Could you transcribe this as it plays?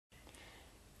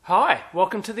Hi,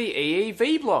 welcome to the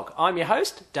EEVblog. I'm your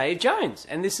host, Dave Jones,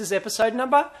 and this is episode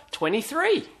number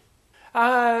 23.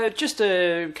 Just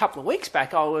a couple of weeks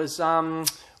back, I was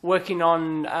working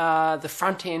on the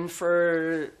front end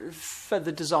for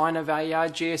the design of a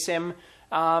GSM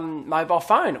mobile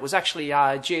phone. It was actually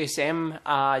GSM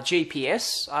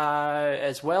GPS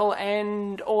as well,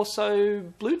 and also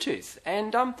Bluetooth.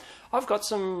 And I've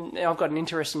got an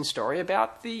interesting story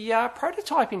about the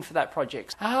prototyping for that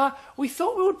project. We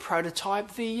thought we would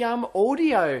prototype the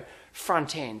audio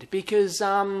front end because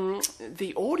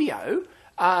the audio,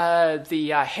 the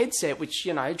headset, which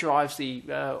drives the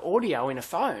audio in a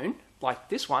phone like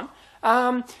this one,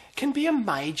 can be a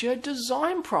major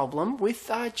design problem with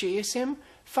GSM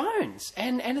phones,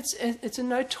 and it's a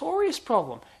notorious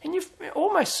problem, and you've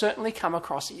almost certainly come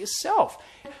across it yourself.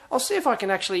 I'll see if I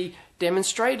can actually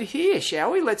demonstrate it here,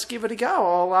 shall we? Let's give it a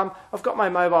go. I've got my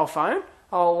mobile phone.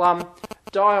 I'll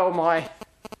dial my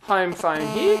home phone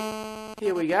here.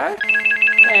 Here we go,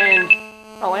 and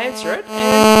I'll answer it.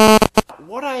 And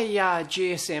what a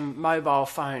GSM mobile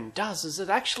phone does is it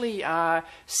actually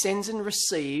sends and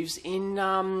receives in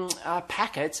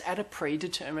packets at a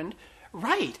predetermined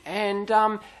rate, and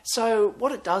so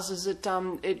what it does is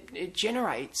it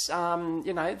generates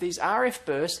these RF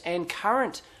bursts and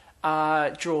current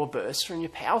draw bursts from your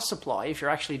power supply if you're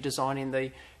actually designing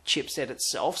the chipset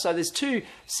itself. So there's two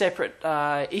separate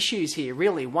issues here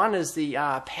really. One is the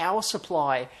power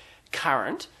supply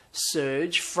current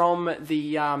surge from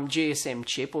the GSM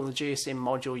chip or the GSM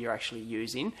module you're actually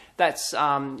using. That's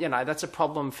that's a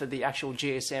problem for the actual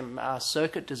GSM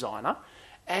circuit designer.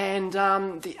 And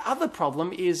the other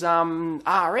problem is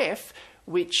RF,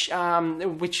 which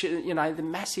the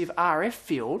massive RF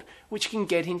field, which can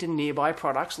get into nearby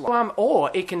products,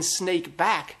 or it can sneak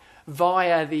back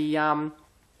via the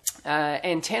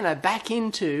antenna back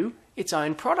into its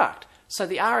own product. So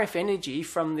the RF energy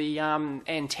from the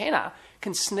antenna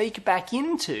can sneak back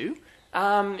into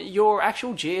your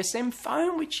actual GSM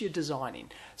phone which you're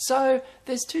designing. So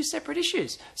there's two separate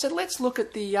issues. So let's look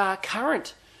at the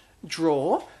current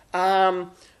draw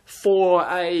for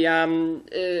a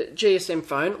GSM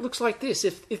phone. It looks like this.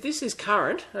 If this is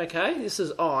current, okay, this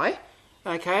is I,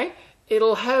 okay,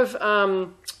 it'll have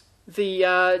the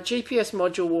GPS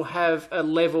module will have a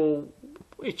level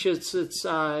which is its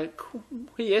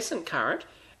quiescent current,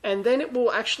 and then it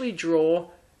will actually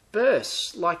draw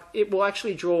bursts, like it will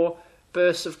actually draw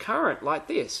bursts of current like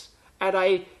this at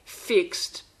a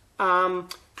fixed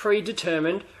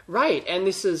predetermined rate, and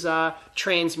this is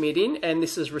transmitting and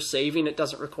this is receiving. It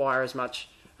doesn't require as much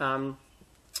current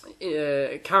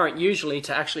usually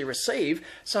to actually receive.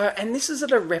 So, and this is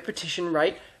at a repetition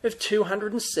rate of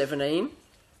 217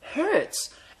 hertz,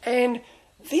 and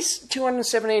this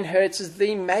 217 hertz is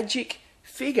the magic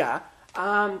figure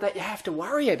that you have to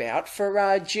worry about for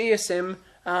GSM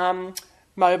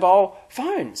mobile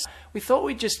phones. We thought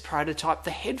we'd just prototype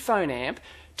the headphone amp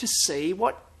to see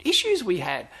what issues we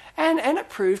had, and it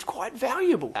proved quite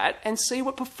valuable, and see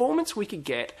what performance we could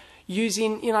get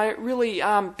using really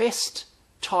best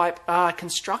type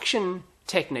construction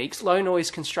techniques, low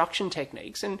noise construction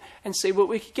techniques, and see what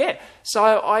we could get.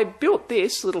 So I built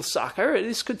this little sucker.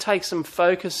 This could take some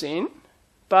focus in,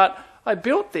 but I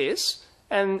built this,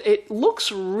 and it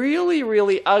looks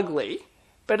really ugly,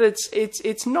 but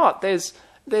it's not. This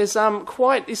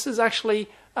is actually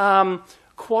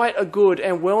quite a good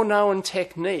and well-known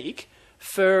technique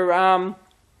for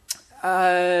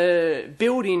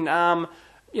building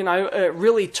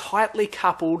really tightly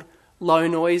coupled low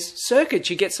noise circuits.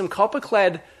 You get some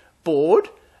copper-clad board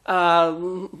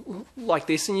like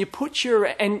this, and you put your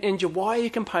and you wire your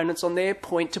components on there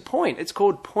point to point. It's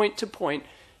called point-to-point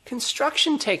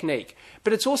construction technique,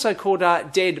 but it's also called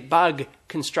dead bug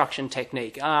construction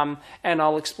technique, and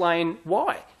I'll explain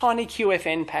why. Tiny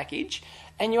QFN package,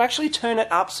 and you actually turn it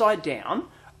upside down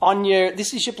on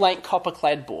this is your blank copper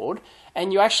clad board,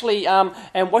 and you actually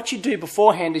and what you do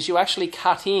beforehand is you actually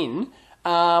cut in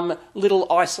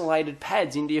little isolated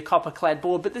pads into your copper clad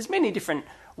board, but there's many different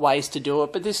ways to do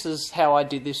it, but this is how I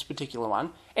did this particular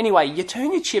one. Anyway, you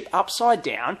turn your chip upside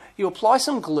down, you apply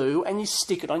some glue, and you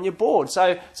stick it on your board.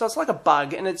 So it's like a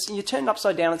bug, and you turn it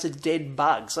upside down, it's a dead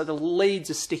bug, so the leads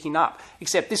are sticking up,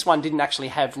 except this one didn't actually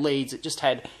have leads, it just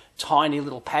had tiny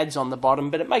little pads on the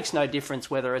bottom, but it makes no difference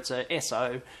whether it's a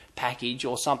SO package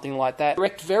or something like that.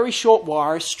 Direct very short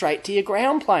wires straight to your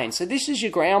ground plane. So this is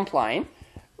your ground plane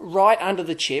right under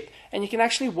the chip, and you can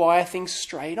actually wire things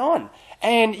straight on.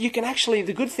 And you can actually,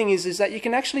 the good thing is that you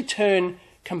can actually turn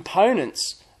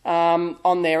components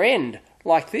on their end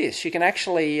like this. You can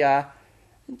actually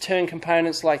turn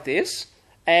components like this,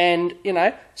 and, you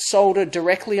know, solder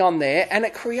directly on there, and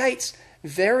it creates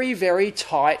very, very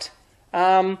tight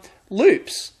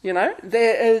loops. You know,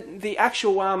 the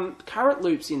actual current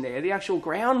loops in there, the actual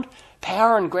ground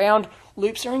power and ground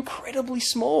loops are incredibly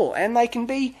small, and they can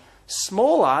be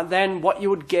smaller than what you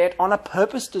would get on a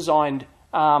purpose-designed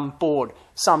board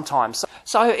sometimes.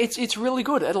 So it's really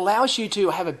good. It allows you to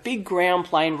have a big ground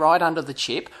plane right under the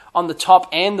chip on the top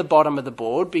and the bottom of the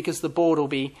board, because the board will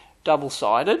be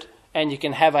double-sided, and you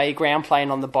can have a ground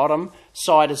plane on the bottom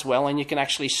side as well, and you can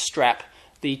actually strap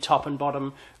the top and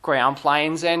bottom ground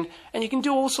planes, and you can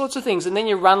do all sorts of things, and then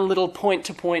you run little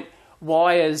point-to-point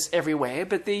wires everywhere.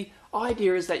 But the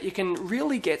idea is that you can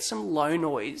really get some low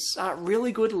noise,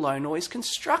 really good low noise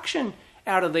construction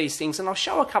out of these things. And I'll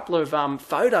show a couple of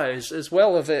photos as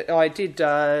well of it. I did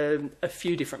a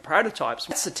few different prototypes.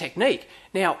 That's the technique.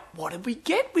 Now, what did we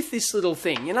get with this little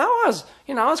thing? I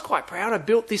was quite proud. I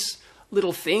built this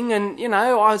little thing, and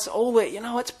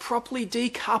it's properly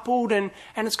decoupled, and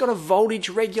it's got a voltage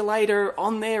regulator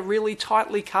on there, really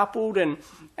tightly coupled,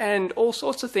 and all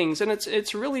sorts of things, and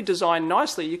it's really designed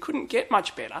nicely. You couldn't get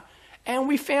much better. And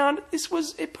we found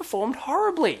it performed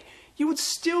horribly. You would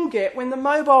still get, when the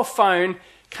mobile phone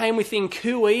came within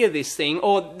cooey of this thing,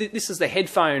 or this is the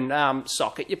headphone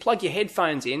socket, you plug your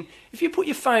headphones in. If you put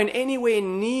your phone anywhere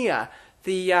near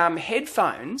the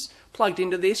headphones plugged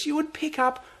into this, you would pick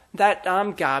up that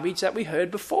garbage that we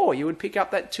heard before. You would pick up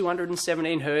that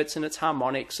 217 hertz and its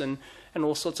harmonics and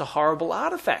all sorts of horrible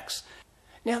artifacts.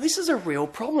 Now, this is a real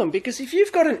problem, because if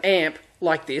you've got an amp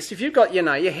like this, if you've got,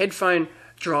 your headphone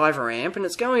driver amp, and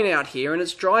it's going out here and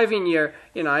it's driving your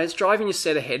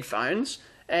set of headphones,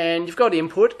 and you've got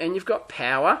input and you've got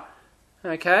power,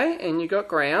 okay, and you've got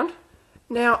ground.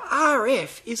 Now,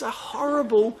 RF is a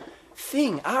horrible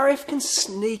thing. RF can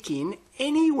sneak in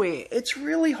anywhere. It's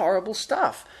really horrible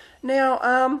stuff.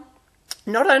 Now,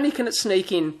 not only can it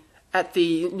sneak in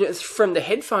from the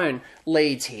headphone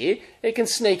leads here, it can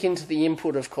sneak into the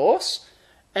input, of course,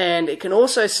 and it can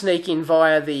also sneak in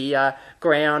via the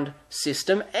ground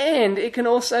system, and it can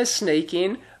also sneak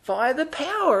in via the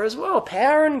power as well.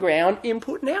 Power and ground,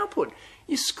 input and output.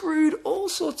 You're screwed all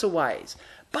sorts of ways.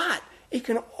 But it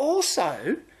can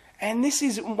also, and this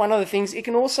is one of the things, it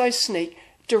can also sneak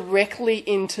directly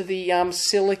into the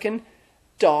silicon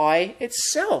die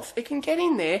itself. It can get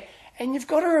in there, and you've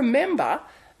got to remember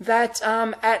that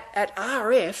at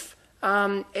RF,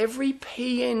 every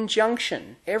PN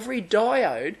junction, every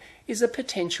diode is a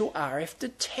potential RF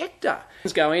detector.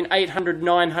 It's going 800,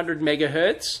 900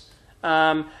 megahertz,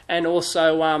 and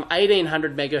also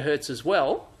 1800 megahertz as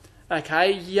well.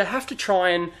 Okay, you have to try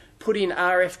and put in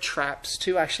RF traps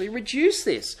to actually reduce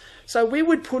this. So we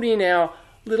would put in our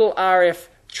little RF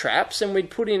traps, and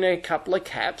we'd put in a couple of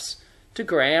caps to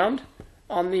ground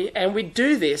and we'd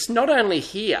do this not only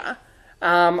here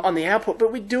on the output,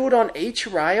 but we'd do it on each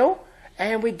rail,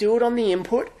 and we'd do it on the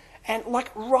input, and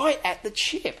like right at the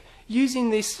chip, using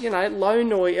this low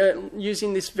noise,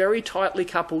 using this very tightly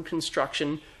coupled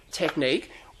construction technique.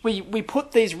 We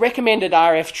put these recommended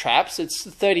RF traps, it's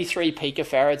 33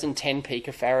 picofarads and 10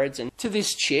 picofarads, and to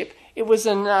this chip. It was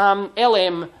an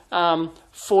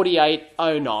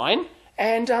LM4809,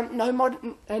 and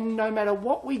no matter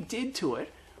what we did to it,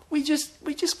 we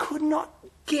just could not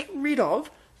get rid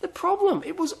of the problem.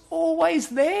 It was always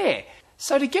there.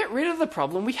 So to get rid of the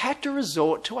problem, we had to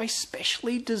resort to a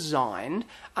specially designed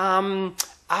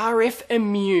RF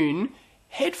immune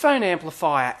headphone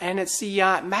amplifier, and it's the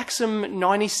Maxim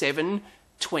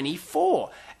 9724.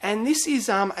 And this is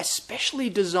a specially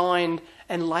designed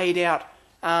and laid out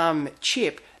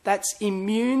chip that's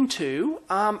immune to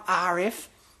RF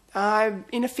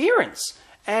interference,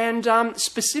 and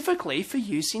specifically for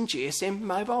use in GSM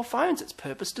mobile phones. It's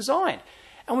purpose designed.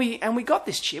 And we got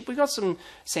this chip, we got some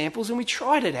samples, and we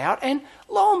tried it out, and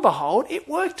lo and behold, it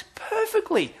worked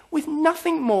perfectly with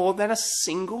nothing more than a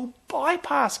single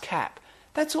bypass cap.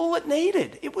 That's all it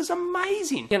needed. It was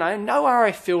amazing. No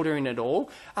RF filtering at all,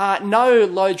 no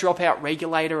low dropout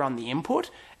regulator on the input,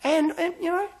 and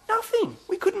nothing.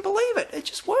 We couldn't believe it. It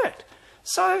just worked.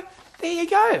 So there you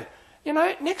go.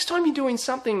 Next time you're doing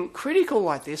something critical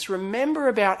like this, remember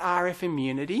about RF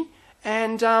immunity,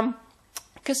 and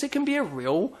because it can be a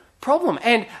real problem.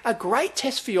 And a great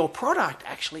test for your product,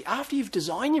 actually, after you've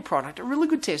designed your product, a really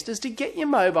good test is to get your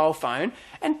mobile phone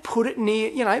and put it near,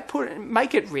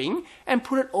 make it ring and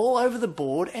put it all over the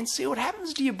board and see what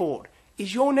happens to your board.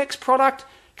 Is your next product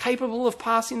capable of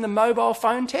passing the mobile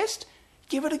phone test?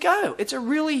 Give it a go. It's a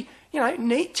really,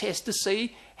 neat test to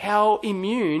see how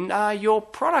immune your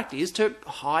product is to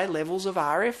high levels of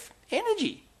RF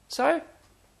energy. So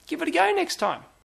give it a go next time.